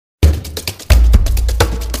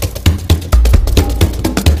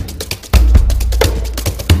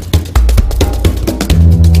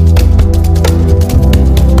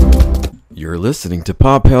listening to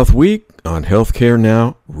PopHealth Week on Healthcare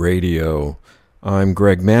Now Radio. I'm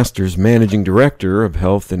Greg Masters, Managing Director of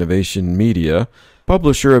Health Innovation Media,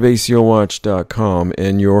 publisher of ACOWatch.com,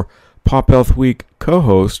 and your PopHealth Week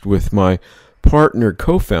co-host with my partner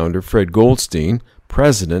co-founder, Fred Goldstein,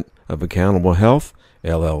 President of Accountable Health,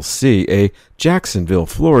 LLC, a Jacksonville,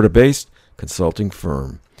 Florida-based consulting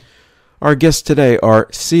firm. Our guests today are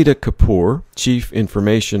Sita Kapoor, Chief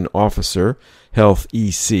Information Officer,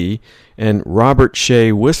 HealthEC, and Robert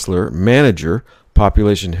Shea Wisler, Manager,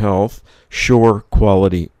 Population Health, Shore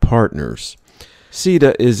Quality Partners.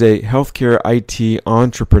 Sita is a healthcare IT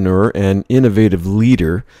entrepreneur and innovative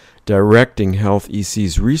leader directing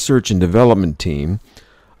HealthEC's research and development team,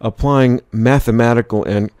 applying mathematical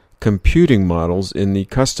and computing models in the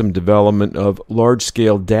custom development of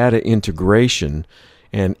large-scale data integration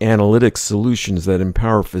and analytics solutions that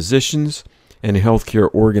empower physicians and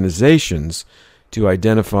healthcare organizations to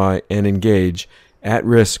identify and engage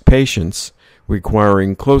at-risk patients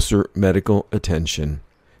requiring closer medical attention.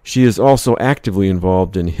 She is also actively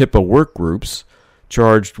involved in HIPAA workgroups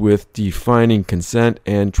charged with defining consent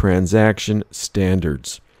and transaction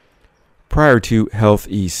standards. Prior to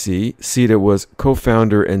HealthEC, Sita was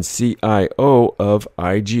co-founder and CIO of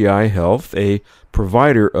IGI Health, a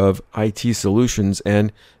provider of IT solutions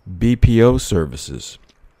and BPO services.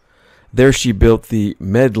 There she built the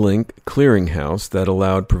MedLink clearinghouse that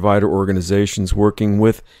allowed provider organizations working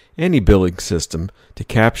with any billing system to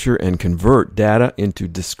capture and convert data into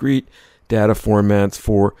discrete data formats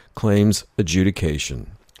for claims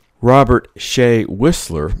adjudication. Robert Shea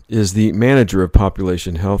Wisler is the manager of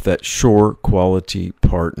population health at Shore Quality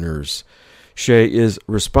Partners. Shea is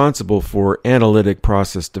responsible for analytic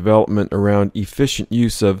process development around efficient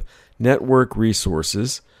use of network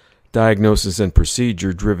resources, diagnosis and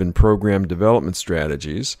procedure-driven program development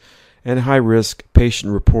strategies, and high-risk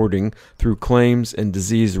patient reporting through claims and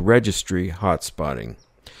disease registry hotspotting.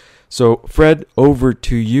 So, Fred, over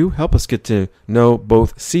to you. Help us get to know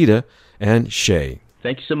both Sita and Shea.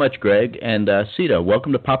 Thank you so much, Greg. And Sita,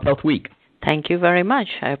 welcome to PopHealth Week. Thank you very much.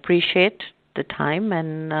 I appreciate the time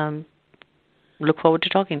and look forward to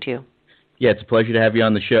talking to you. Yeah, it's a pleasure to have you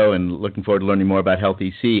on the show and looking forward to learning more about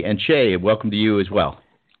HealthEC. And Shea, welcome to you as well.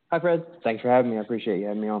 Hi, Fred. Thanks for having me. I appreciate you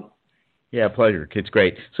having me on. Yeah, pleasure. It's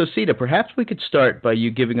great. So, Sita, perhaps we could start by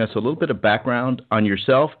you giving us a little bit of background on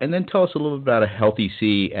yourself and then tell us a little bit about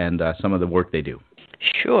HealthEC and some of the work they do.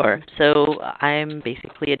 Sure. So I'm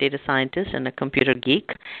basically a data scientist and a computer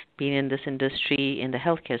geek, been in this industry in the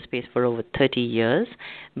healthcare space for over 30 years,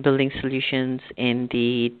 building solutions in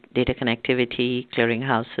the data connectivity,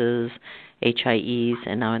 clearinghouses, HIEs,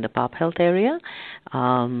 and now in the PopHealth area.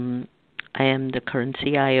 I am the current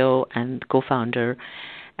CIO and co-founder,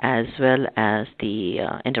 as well as the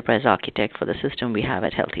enterprise architect for the system we have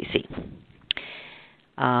at HealthEC.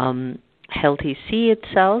 HealthEC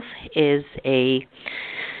itself is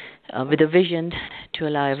with a vision to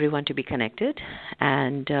allow everyone to be connected,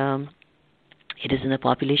 and it is in the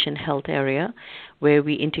population health area where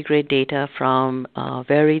we integrate data from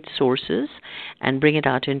varied sources and bring it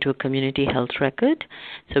out into a community health record,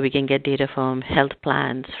 so we can get data from health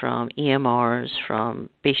plans, from EMRs, from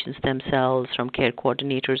patients themselves, from care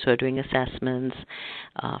coordinators who are doing assessments,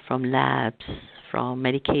 from labs, from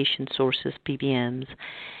medication sources, PBMs,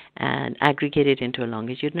 and aggregate it into a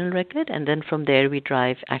longitudinal record. And then from there, we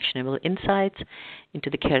drive actionable insights into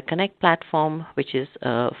the Care Connect platform, which is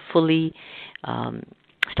a fully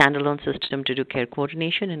standalone system to do care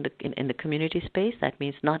coordination in the community space. That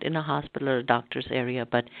means not in a hospital or a doctor's area,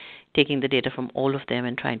 but taking the data from all of them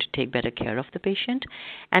and trying to take better care of the patient.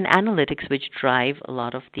 And analytics, which drive a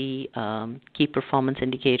lot of the key performance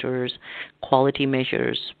indicators, quality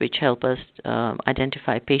measures, which help us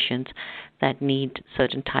identify patients that need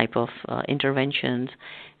certain type of interventions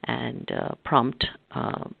and prompt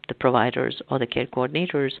the providers or the care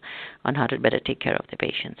coordinators on how to better take care of the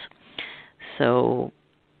patients. So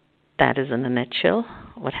that is in a nutshell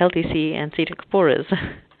what HealthEC and Sita Kapoor is.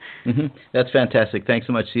 Mm-hmm. That's fantastic. Thanks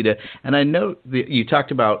so much, Sita. And I know that you talked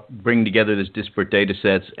about bringing together these disparate data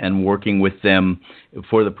sets and working with them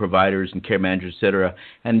for the providers and care managers, et cetera.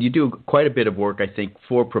 And you do quite a bit of work, I think,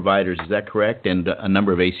 for providers. Is that correct? And a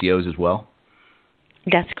number of ACOs as well?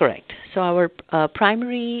 That's correct. So our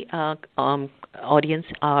primary audience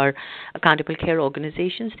are accountable care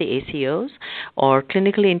organizations, the ACOs, or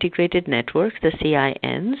clinically integrated networks, the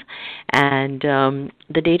CINs, and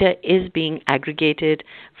the data is being aggregated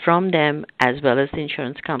from them as well as the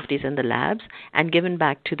insurance companies and the labs and given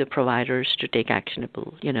back to the providers to take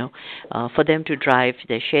actionable, for them to drive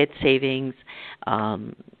their shared savings,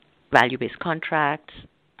 value-based contracts,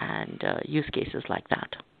 and use cases like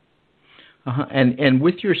that. And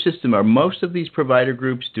with your system, are most of these provider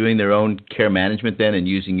groups doing their own care management then and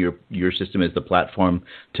using your system as the platform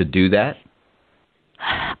to do that?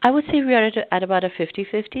 I would say we are at about a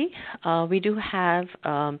 50-50. We do have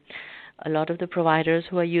a lot of the providers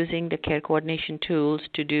who are using the care coordination tools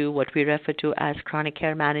to do what we refer to as chronic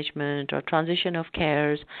care management or transition of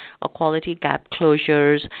cares or quality gap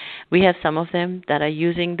closures. We have some of them that are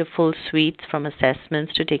using the full suite from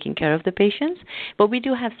assessments to taking care of the patients, but we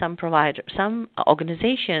do have some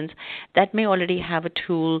organizations that may already have a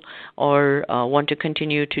tool or want to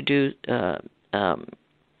continue to do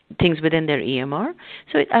things within their EMR.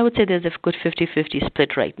 So I would say there's a good 50-50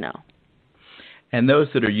 split right now. And those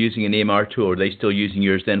that are using an EMR tool, are they still using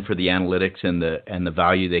yours then for the analytics and the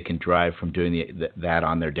value they can drive from doing that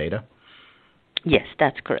on their data? Yes,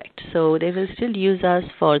 that's correct. So they will still use us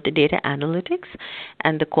for the data analytics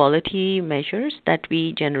and the quality measures that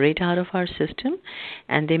we generate out of our system,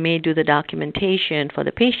 and they may do the documentation for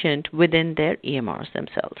the patient within their EMRs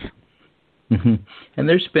themselves. Mm-hmm. And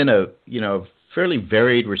there's been a fairly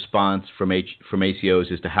varied response from ACOs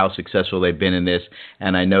as to how successful they've been in this.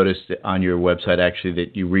 And I noticed on your website actually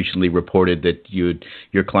that you recently reported that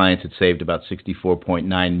your clients had saved about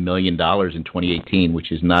 $64.9 million in 2018,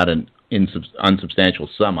 which is not an unsubstantial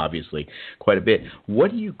sum, obviously, quite a bit.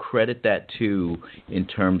 What do you credit that to in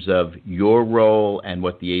terms of your role and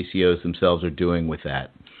what the ACOs themselves are doing with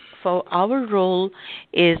that? For our role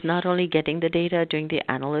is not only getting the data, doing the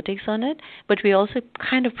analytics on it, but we also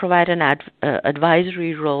kind of provide an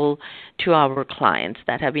advisory role to our clients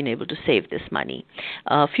that have been able to save this money.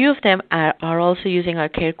 A few of them are also using our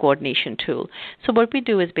care coordination tool. So what we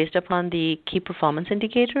do is based upon the key performance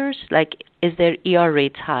indicators, like is their ER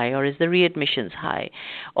rates high or is the readmissions high,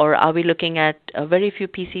 or are we looking at very few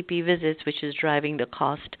PCP visits, which is driving the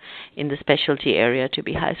cost in the specialty area to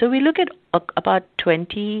be high. So we look at about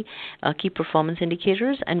 20 key performance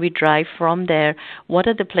indicators, and we drive from there what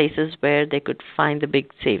are the places where they could find the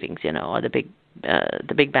big savings, or the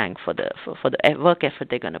big bang for the work effort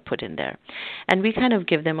they're going to put in there. And we kind of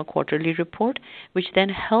give them a quarterly report, which then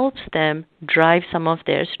helps them drive some of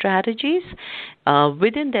their strategies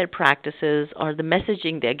within their practices or the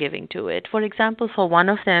messaging they're giving to it. For example, for one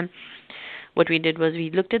of them, what we did was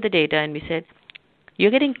we looked at the data and we said, you're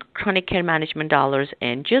getting chronic care management dollars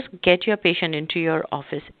in. Just get your patient into your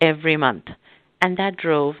office every month. And that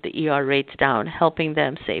drove the ER rates down, helping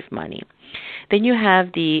them save money. Then you have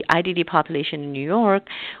the IDD population in New York,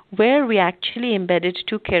 where we actually embedded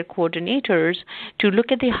 2 care coordinators to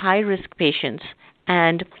look at the high-risk patients.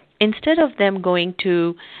 And instead of them going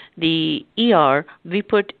to the ER,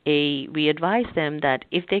 we advised them that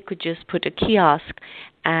if they could just put a kiosk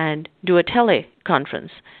and do a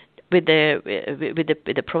teleconference with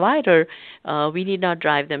the provider, we need not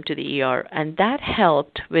drive them to the ER. And that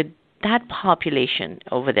helped with that population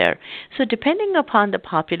over there. So depending upon the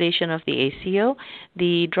population of the ACO,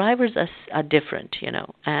 the drivers are different,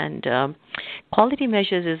 and quality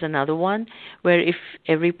measures is another one where if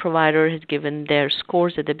every provider has given their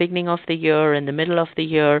scores at the beginning of the year and the middle of the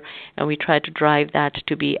year, and we try to drive that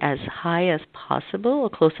to be as high as possible or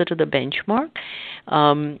closer to the benchmark,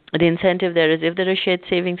 the incentive there is if there are shared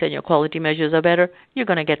savings and your quality measures are better, you're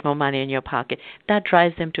going to get more money in your pocket. That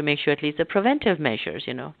drives them to make sure at least the preventive measures,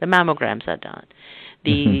 the mammograms are done,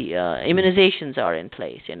 the immunizations are in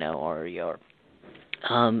place, or your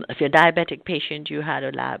if you're a diabetic patient, you had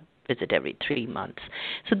a lab visit every 3 months.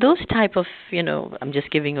 So those type of, I'm just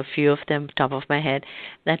giving a few of them top of my head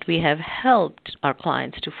that we have helped our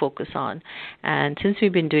clients to focus on. And since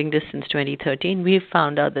we've been doing this since 2013, we've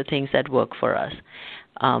found out the things that work for us.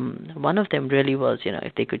 One of them really was,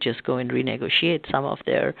 if they could just go and renegotiate some of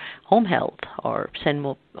their home health or send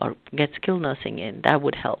more or get skilled nursing in, that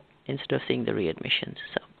would help instead of seeing the readmissions.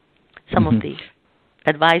 So some of the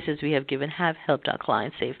advices we have given have helped our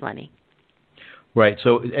clients save money. Right.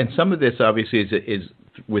 So, and some of this obviously is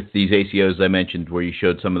with these ACOs I mentioned where you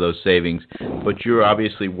showed some of those savings, but you're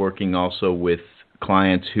obviously working also with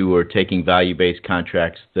clients who are taking value-based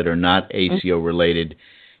contracts that are not ACO related,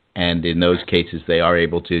 and in those cases they are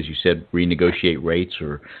able to, as you said, renegotiate rates,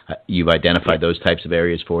 or you've identified those types of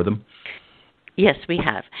areas for them? Yes, we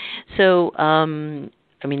have. So,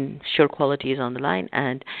 Sure Quality is on the line,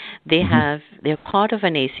 and they're part of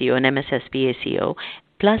an ACO, an MSSP ACO.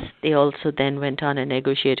 Plus, they also then went on and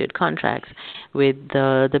negotiated contracts with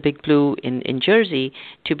the Big Blue in Jersey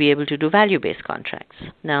to be able to do value-based contracts.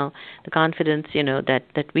 Now, the confidence,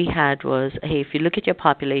 that we had was, hey, if you look at your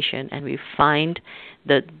population and we find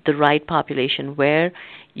the right population where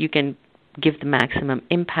you can give the maximum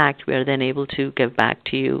impact, we are then able to give back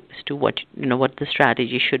to you as to what the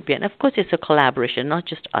strategy should be. And of course, it's a collaboration, not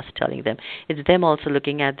just us telling them. It's them also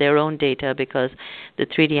looking at their own data, because the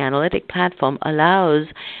 3D analytic platform allows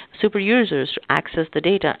super users to access the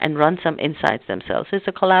data and run some insights themselves. So it's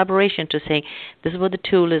a collaboration to say, this is what the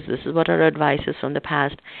tool is, this is what our advice is from the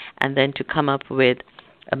past, and then to come up with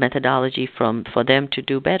a methodology for them to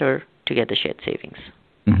do better to get the shared savings.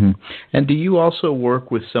 Mm-hmm. And do you also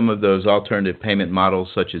work with some of those alternative payment models,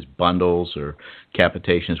 such as bundles or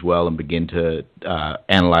capitation as well, and begin to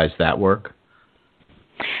analyze that work?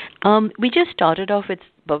 We just started off with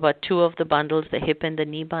about two of the bundles, the hip and the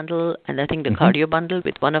knee bundle, and I think the cardio bundle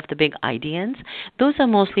with one of the big IDNs. Those are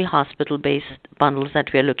mostly hospital-based bundles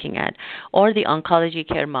that we're looking at, or the oncology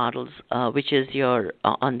care models, which is your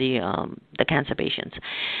on the cancer patients.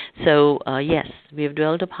 So yes, we've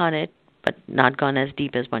dwelled upon it, but not gone as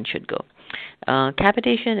deep as one should go.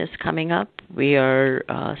 Capitation is coming up. We are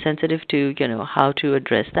sensitive to how to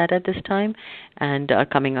address that at this time, and are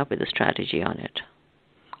coming up with a strategy on it.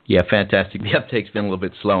 Yeah, fantastic. The uptake's been a little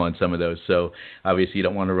bit slow on some of those, so obviously you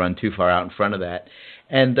don't want to run too far out in front of that.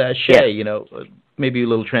 And Shea, maybe a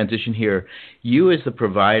little transition here. You as the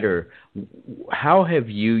provider, how have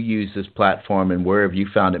you used this platform, and where have you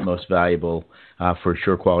found it most valuable for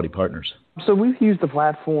Sure Quality partners? So we've used the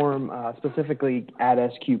platform specifically at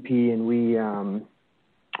SQP, and we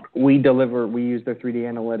use their 3D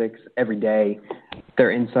analytics every day. Their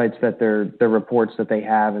insights their reports that they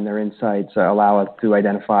have, and their insights allow us to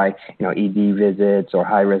identify, ED visits or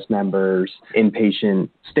high-risk members, inpatient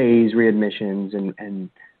stays, readmissions, and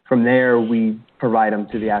from there we provide them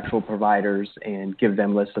to the actual providers and give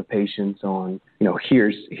them lists of patients on,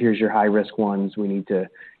 here's your high-risk ones. We need to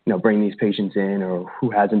bring these patients in, or who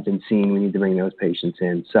hasn't been seen, we need to bring those patients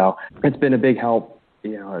in. So it's been a big help. The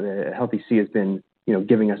HealthEC has been,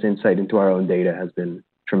 giving us insight into our own data has been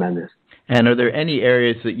tremendous. And are there any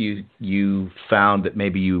areas that you found that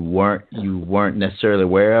maybe you weren't necessarily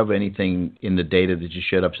aware of? Anything in the data that you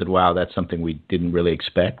showed up said, wow, that's something we didn't really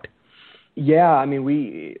expect? Yeah, I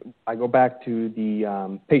mean, I go back to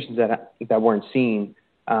the patients that weren't seen.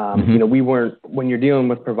 We weren't, when you're dealing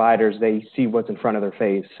with providers, they see what's in front of their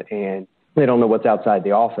face and they don't know what's outside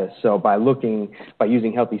the office. So by using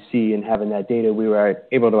HealthEC and having that data, we were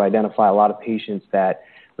able to identify a lot of patients that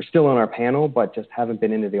were still on our panel, but just haven't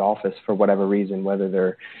been into the office for whatever reason, whether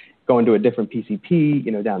they're going to a different PCP,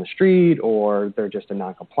 down the street, or they're just a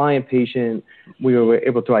non-compliant patient. We were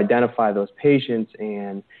able to identify those patients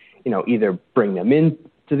and, either bring them in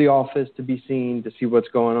to the office to be seen, to see what's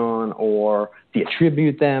going on, or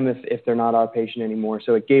deattribute them if they're not our patient anymore.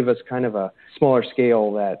 So it gave us kind of a smaller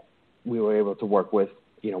scale that we were able to work with,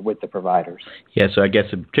 with the providers. Yeah, so I guess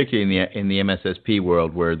particularly in the MSSP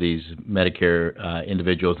world, where these Medicare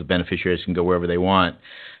individuals, the beneficiaries, can go wherever they want,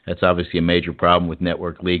 that's obviously a major problem with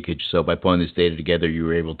network leakage. So by pulling this data together, you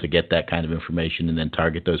were able to get that kind of information and then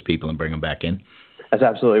target those people and bring them back in. That's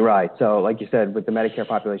absolutely right. So like you said, with the Medicare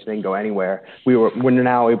population, they can go anywhere. We're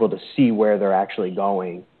now able to see where they're actually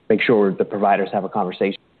going, make sure the providers have a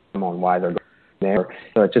conversation on why they're going there.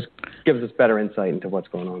 So it just gives us better insight into what's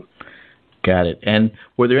going on. Got it. And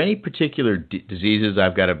were there any particular diseases?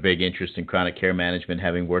 I've got a big interest in chronic care management,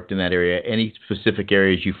 having worked in that area. Any specific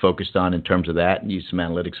areas you focused on in terms of that and used some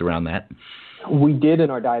analytics around that? We did in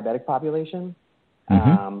our diabetic population.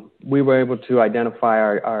 We were able to identify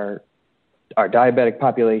our diabetic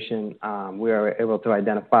population. We were able to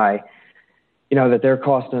identify, that they're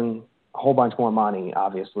costing a whole bunch more money,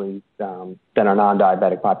 obviously, than our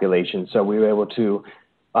non-diabetic population. So we were able to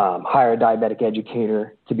hire a diabetic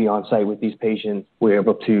educator to be on site with these patients. We were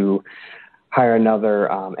able to hire another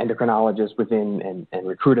endocrinologist and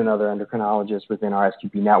recruit another endocrinologist within our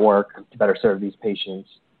SQP network to better serve these patients.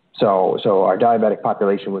 So our diabetic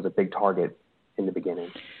population was a big target in the beginning.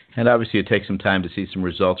 And obviously it takes some time to see some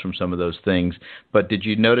results from some of those things. But did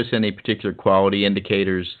you notice any particular quality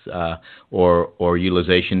indicators or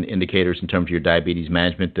utilization indicators in terms of your diabetes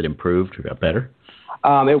management that improved or got better?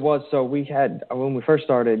 It was. So we had, when we first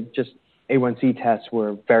started, just A1C tests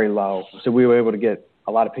were very low. So we were able to get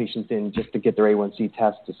a lot of patients in just to get their A1C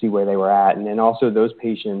tests to see where they were at. And then also those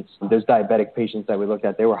diabetic patients that we looked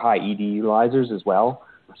at, they were high ED utilizers as well.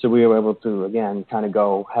 So we were able to, again, kind of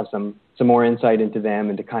go have some more insight into them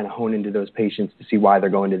and to kind of hone into those patients to see why they're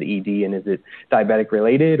going to the ED, and is it diabetic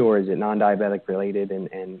related or is it non-diabetic related,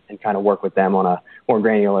 and kind of work with them on a more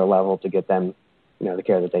granular level to get them, the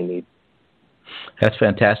care that they need. That's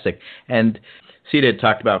fantastic. And Sita had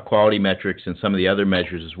talked about quality metrics and some of the other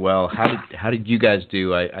measures as well. How did you guys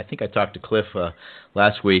do? I think I talked to Cliff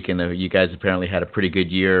last week, and you guys apparently had a pretty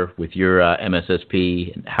good year with your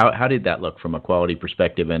MSSP. How did that look from a quality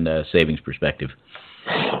perspective and a savings perspective?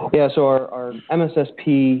 Yeah, so our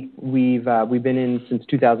MSSP, we've been in since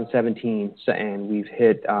 2017, and we've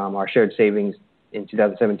hit our shared savings in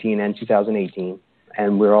 2017 and 2018,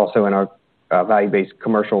 and we're also in our value-based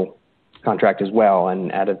commercial contract as well.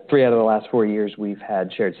 And 3 out of the last 4 years, we've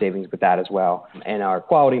had shared savings with that as well. And our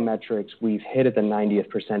quality metrics, we've hit at the 90th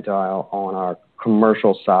percentile on our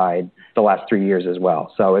commercial side the last 3 years as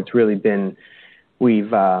well. So it's really been,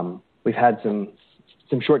 we've had some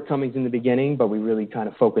shortcomings in the beginning, but we really kind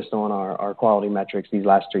of focused on our quality metrics these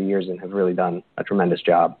last 3 years and have really done a tremendous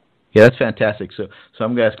job. Yeah, that's fantastic. So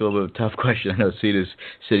I'm going to ask a little bit of a tough question. I know Sita's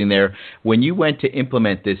sitting there. When you went to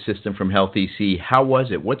implement this system from HealthEC, how was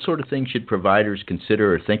it? What sort of things should providers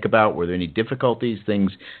consider or think about? Were there any difficulties,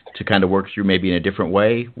 things to kind of work through maybe in a different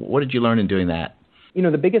way? What did you learn in doing that? You know,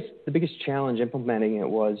 the biggest challenge implementing it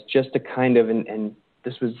was just to kind of, and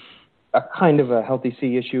this was a kind of a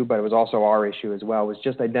HealthEC issue, but it was also our issue as well, was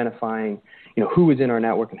just identifying, you know, who was in our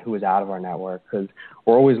network and who was out of our network, because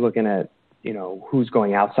we're always looking at, you know, who's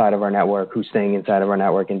going outside of our network, who's staying inside of our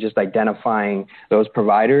network, and just identifying those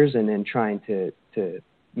providers and then trying to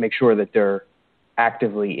make sure that they're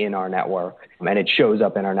actively in our network and it shows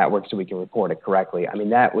up in our network so we can report it correctly. I mean,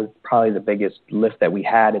 that was probably the biggest lift that we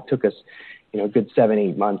had. It took us, you know, a good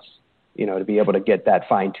 7-8 months, you know, to be able to get that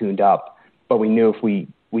fine-tuned up. But we knew if we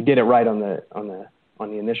did it right on the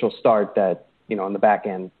initial start, that, you know, on the back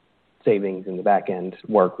end savings and the back end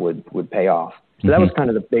work would pay off. So that was kind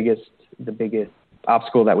of the biggest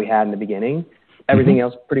obstacle that we had in the beginning. Everything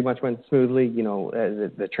else pretty much went smoothly. You know,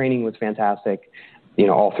 the training was fantastic, you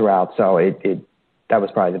know, all throughout. So that was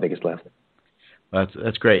probably the biggest lift.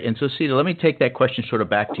 That's great. And so, Sita, let me take that question sort of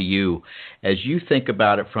back to you. As you think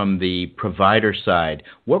about it from the provider side,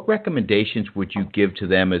 what recommendations would you give to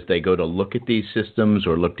them as they go to look at these systems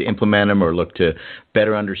or look to implement them or look to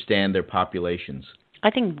better understand their populations? I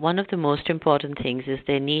think one of the most important things is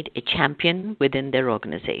they need a champion within their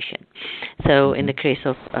organization. So in the case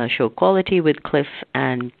of show quality with Cliff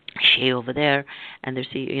and Shea over there, and they're,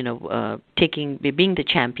 you know, being the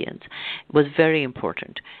champions was very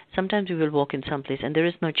important. Sometimes we will walk in someplace and there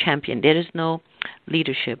is no champion, there is no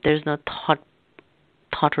leadership, there is no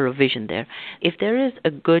thought or a vision there. If there is a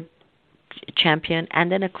good champion and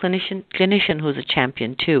then a clinician who's a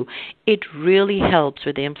champion too, it really helps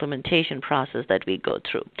with the implementation process that we go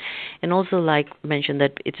through. And also, like mentioned,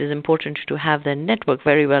 that it is important to have the network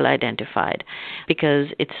very well identified, because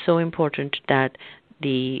it's so important that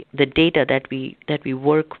the data that we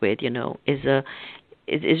work with, you know, is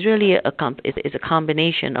really a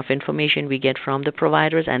combination of information we get from the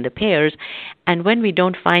providers and the payers. And when we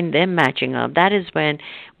don't find them matching up, that is when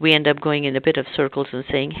we end up going in a bit of circles and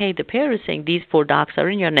saying, hey, the payer is saying these 4 docs are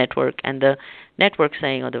in your network, and the network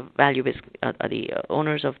saying, or the the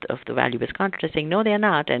owners of the value-based contract are saying, no, they're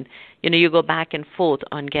not. And, you know, you go back and forth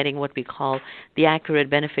on getting what we call the accurate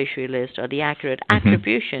beneficiary list or the accurate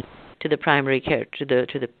attribution to the primary care, to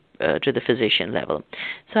the physician level.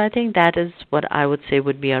 So I think that is what I would say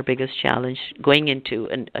would be our biggest challenge going into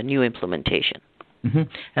a new implementation. And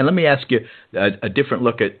let me ask you a different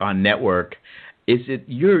look on network. Is it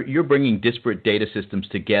you're bringing disparate data systems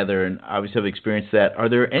together, and obviously have experienced that. Are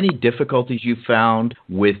there any difficulties you found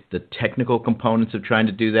with the technical components of trying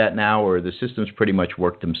to do that now, or the systems pretty much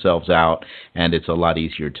work themselves out and it's a lot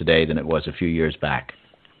easier today than it was a few years back?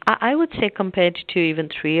 I would say compared to even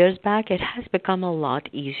 3 years back, it has become a lot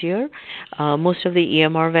easier. Most of the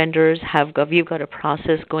EMR vendors we've got a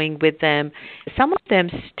process going with them. Some of them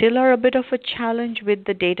still are a bit of a challenge with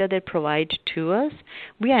the data they provide to us.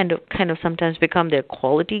 We end up kind of sometimes become their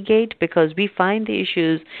quality gate, because we find the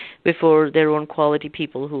issues before their own quality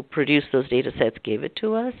people who produce those data sets gave it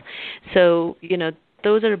to us. So, you know,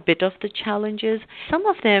 those are a bit of the challenges. Some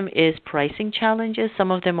of them is pricing challenges. Some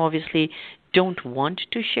of them obviously don't want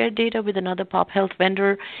to share data with another PopHealth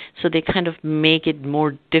vendor, so they kind of make it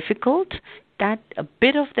more difficult. That a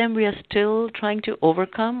bit of them we are still trying to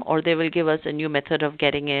overcome, or they will give us a new method of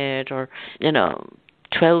getting it, or, you know,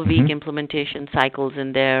 12-week implementation cycles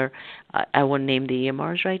in there. I won't name the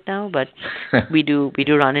EMRs right now, but we do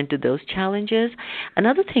run into those challenges.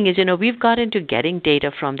 Another thing is, you know, we've got into getting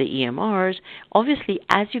data from the EMRs. Obviously,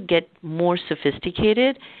 as you get more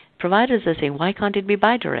sophisticated, providers are saying, why can't it be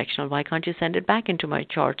bidirectional? Why can't you send it back into my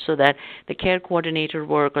chart so that the care coordinator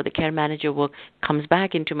work or the care manager work comes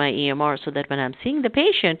back into my EMR so that when I'm seeing the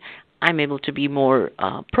patient, I'm able to be more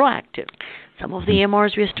proactive. Some of the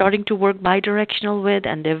EMRs we are starting to work bidirectional with,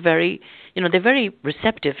 and they're very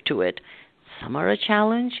receptive to it. Some are a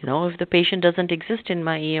challenge. If the patient doesn't exist in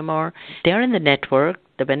my EMR, they're in the network.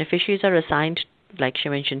 The beneficiaries are assigned, like she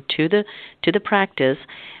mentioned, to the practice.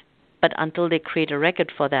 But until they create a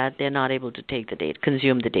record for that, they're not able to take the data,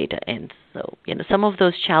 consume the data in. So, some of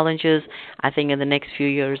those challenges, I think in the next few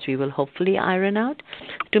years, we will hopefully iron out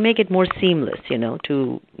to make it more seamless,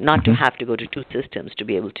 to not to have to go to two systems to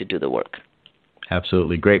be able to do the work.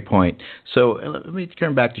 Absolutely. Great point. So let me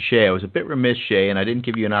turn back to Shea. I was a bit remiss, Shea, and I didn't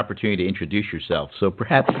give you an opportunity to introduce yourself. So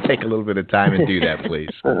perhaps take a little bit of time and do that, please.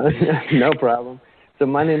 No problem. So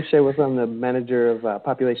my name is Shea Wisler. I'm the manager of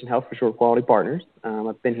Population Health for Short Quality Partners.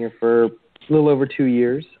 I've been here for a little over 2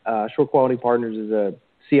 years. Short Quality Partners is a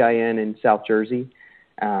CIN in South Jersey.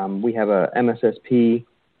 We have a MSSP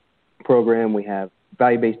program. We have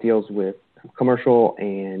value-based deals with commercial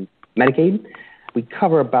and Medicaid. We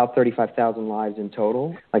cover about 35,000 lives in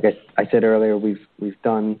total. Like I said earlier, we've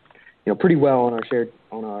done pretty well on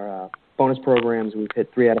our bonus programs. We've hit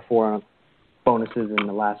 3 out of 4 on bonuses in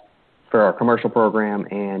the last for our commercial program,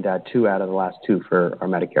 and 2 out of the last 2 for our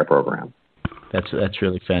Medicare program. That's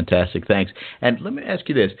really fantastic. Thanks. And let me ask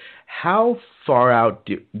you this. How far out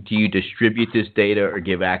do you distribute this data or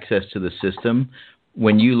give access to the system?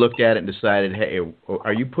 When you looked at it and decided, hey,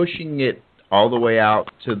 are you pushing it all the way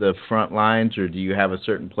out to the front lines, or do you have a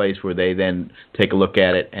certain place where they then take a look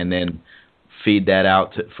at it and then feed that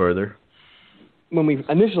out further? When we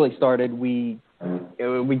initially started, we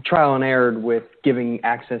trial and errored with giving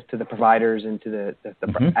access to the providers and to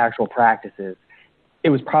the actual practices. It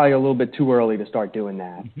was probably a little bit too early to start doing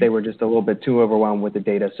that. They were just a little bit too overwhelmed with the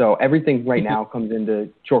data. So everything right now comes into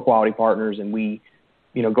Short Quality Partners, and we,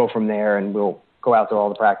 go from there, and we'll go out to all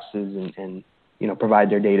the practices and provide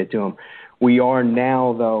their data to them. We are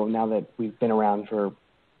now, though, now that we've been around for,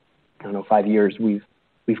 5 years,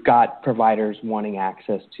 we've got providers wanting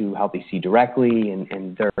access to HealthEC directly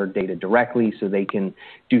and their data directly so they can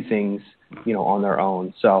do things, on their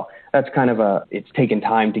own. So that's kind of it's taken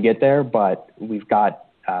time to get there, but we've got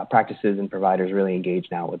practices and providers really engaged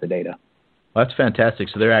now with the data. Well, that's fantastic.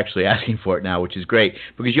 So they're actually asking for it now, which is great,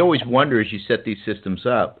 because you always wonder as you set these systems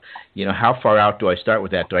up, how far out do I start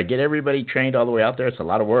with that? Do I get everybody trained all the way out there? It's a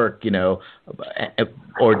lot of work,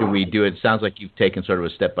 or do we do it? It sounds like you've taken sort of a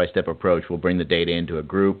step-by-step approach. We'll bring the data into a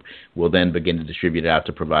group. We'll then begin to distribute it out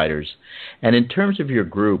to providers. And in terms of your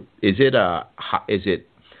group, is it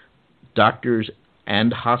doctors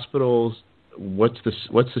and hospitals? What's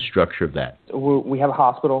the structure of that? We have a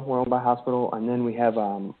hospital. We're owned by a hospital, and then we have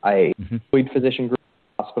a lead physician group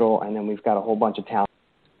hospital, and then we've got a whole bunch of talent.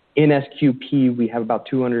 In SQP, we have about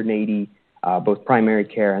 280 both primary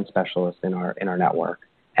care and specialists in our network,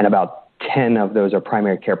 and about 10 of those are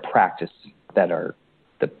primary care practice that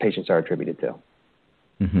the patients are attributed to.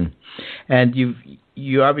 And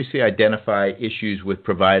you obviously identify issues with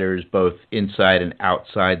providers both inside and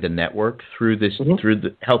outside the network through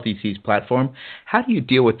the HealthEC's platform. How do you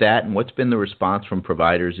deal with that, and what's been the response from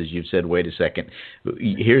providers as you've said, wait a second,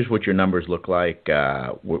 here's what your numbers look like,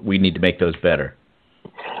 we need to make those better?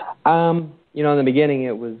 In the beginning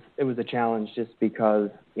it was a challenge just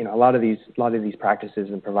because, a lot of these practices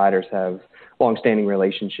and providers have long-standing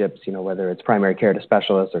relationships, whether it's primary care to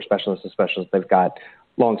specialists or specialists to specialists, they've got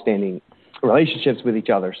long-standing relationships with each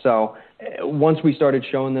other. So once we started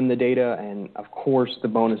showing them the data and, of course, the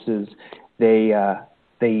bonuses, they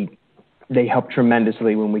help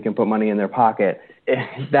tremendously when we can put money in their pocket.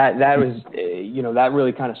 That was, that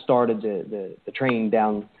really kind of started the train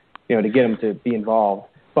down, to get them to be involved.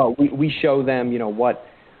 But we show them, what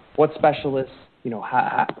specialists,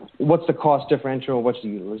 what's the cost differential, what's the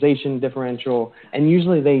utilization differential, and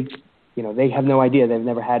usually they have no idea. They've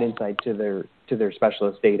never had insight to their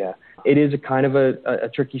specialist data. It is a kind of a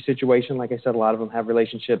tricky situation. Like I said, a lot of them have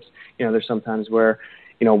relationships. There's sometimes where,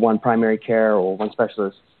 one primary care or one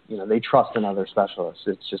specialist, they trust another specialist.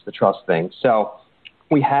 It's just a trust thing. So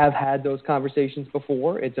we have had those conversations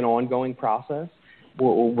before. It's an ongoing process.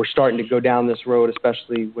 We're starting to go down this road,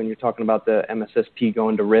 especially when you're talking about the MSSP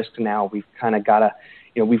going to risk now. We've kind of got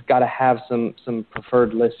to, we've got to have some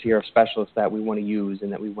preferred lists here of specialists that we want to use and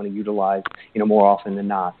that we want to utilize, more often than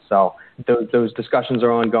not. So those discussions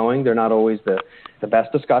are ongoing. They're not always the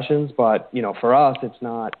best discussions, but, for us, it's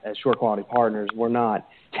not, as Short Quality Partners, we're not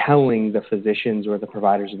telling the physicians or the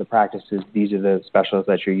providers of the practices, these are the specialists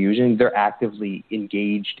that you're using, they're actively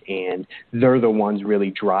engaged and they're the ones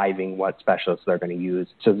really driving what specialists they're going to use.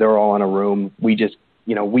 So they're all in a room. We just,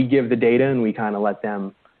 we give the data and we kind of let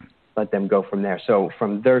them go from there. So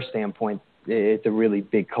from their standpoint, it's a really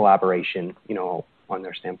big collaboration, on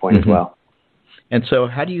their standpoint as well. And so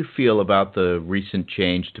how do you feel about the recent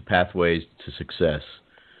change to pathways to success?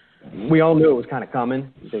 We all knew it was kind of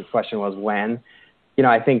coming. The question was when.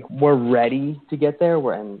 I think we're ready to get there.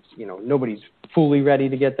 Nobody's fully ready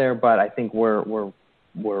to get there, but I think we're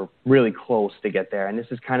really close to get there. And this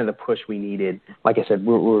is kind of the push we needed. Like I said,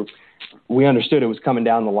 we understood it was coming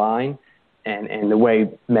down the line, and the way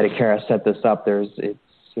Medicare has set this up, there's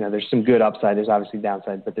some good upside. There's obviously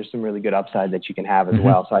downside, but there's some really good upside that you can have as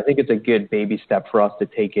well. So I think it's a good baby step for us to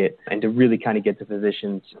take it and to really kind of get the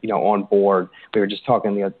physicians, on board. We were just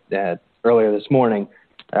talking earlier this morning.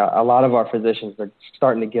 A lot of our physicians are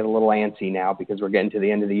starting to get a little antsy now because we're getting to the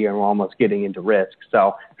end of the year and we're almost getting into risk.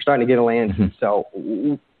 So we're starting to get a little antsy. So,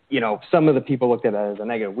 some of the people looked at it as a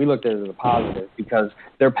negative. We looked at it as a positive because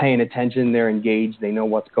they're paying attention, they're engaged, they know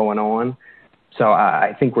what's going on. So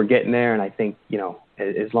I think we're getting there, and I think,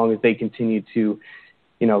 as long as they continue to,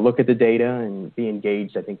 look at the data and be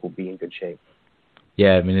engaged, I think we'll be in good shape.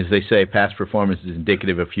 Yeah, I mean, as they say, past performance is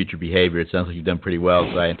indicative of future behavior. It sounds like you've done pretty well,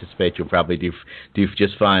 so I anticipate you'll probably do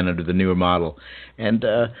just fine under the newer model. And,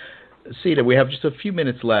 Sita, we have just a few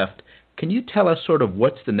minutes left. Can you tell us sort of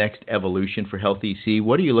what's the next evolution for HealthEC?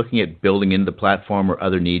 What are you looking at building into the platform or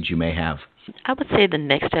other needs you may have? I would say the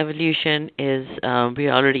next evolution is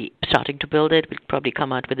we're already starting to build it. We'll probably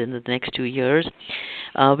come out within the next 2 years.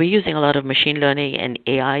 We're using a lot of machine learning and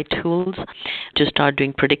AI tools to start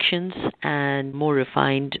doing predictions and more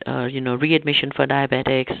refined, readmission for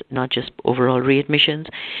diabetics, not just overall readmissions,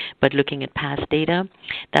 but looking at past data.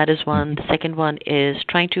 That is one. The second one is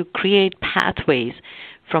trying to create pathways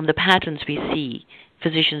from the patterns we see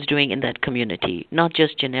physicians doing in that community, not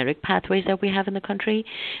just generic pathways that we have in the country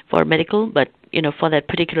for medical, but, for that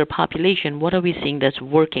particular population, what are we seeing that's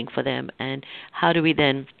working for them, and how do we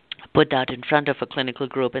then put that in front of a clinical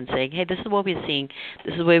group and saying, hey, this is what we're seeing,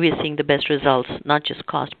 this is where we're seeing the best results, not just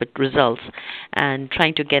cost, but results, and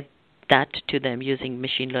trying to get that to them using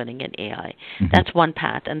machine learning and AI. That's one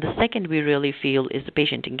path. And the second we really feel is the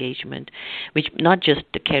patient engagement, which not just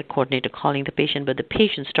the care coordinator calling the patient, but the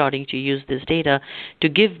patient starting to use this data to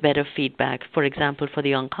give better feedback. For example, for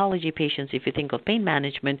the oncology patients, if you think of pain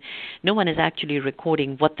management, no one is actually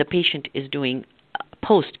recording what the patient is doing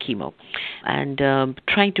post-chemo, and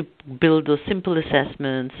trying to build those simple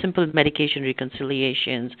assessments, simple medication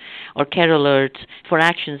reconciliations, or care alerts for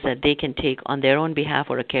actions that they can take on their own behalf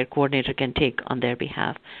or a care coordinator can take on their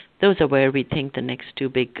behalf. Those are where we think the next two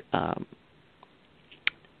big,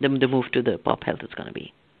 the move to the PopHealth is going to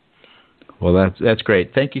be. Well, that's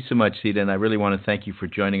great. Thank you so much, Sita, and I really want to thank you for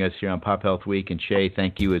joining us here on PopHealth Week, and Shea,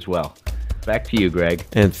 thank you as well. Back to you, Greg.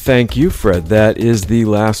 And thank you, Fred. That is the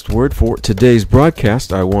last word for today's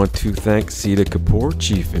broadcast. I want to thank Sita Kapoor,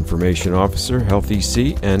 Chief Information Officer,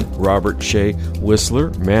 HealthEC, and Robert Shea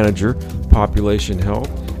Wisler, Manager, Population Health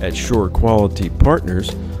at Shore Quality Partners,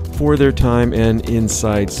 for their time and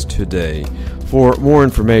insights today. For more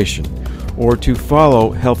information or to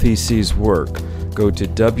follow HealthEC's work, go to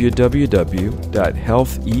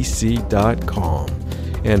www.healthec.com.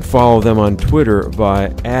 and follow them on Twitter by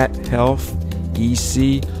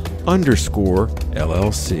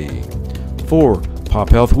 @HealthEC_LLC. For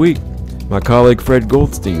PopHealth Week, my colleague Fred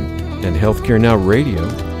Goldstein and Healthcare Now Radio,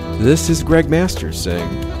 this is Greg Masters saying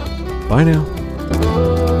bye now.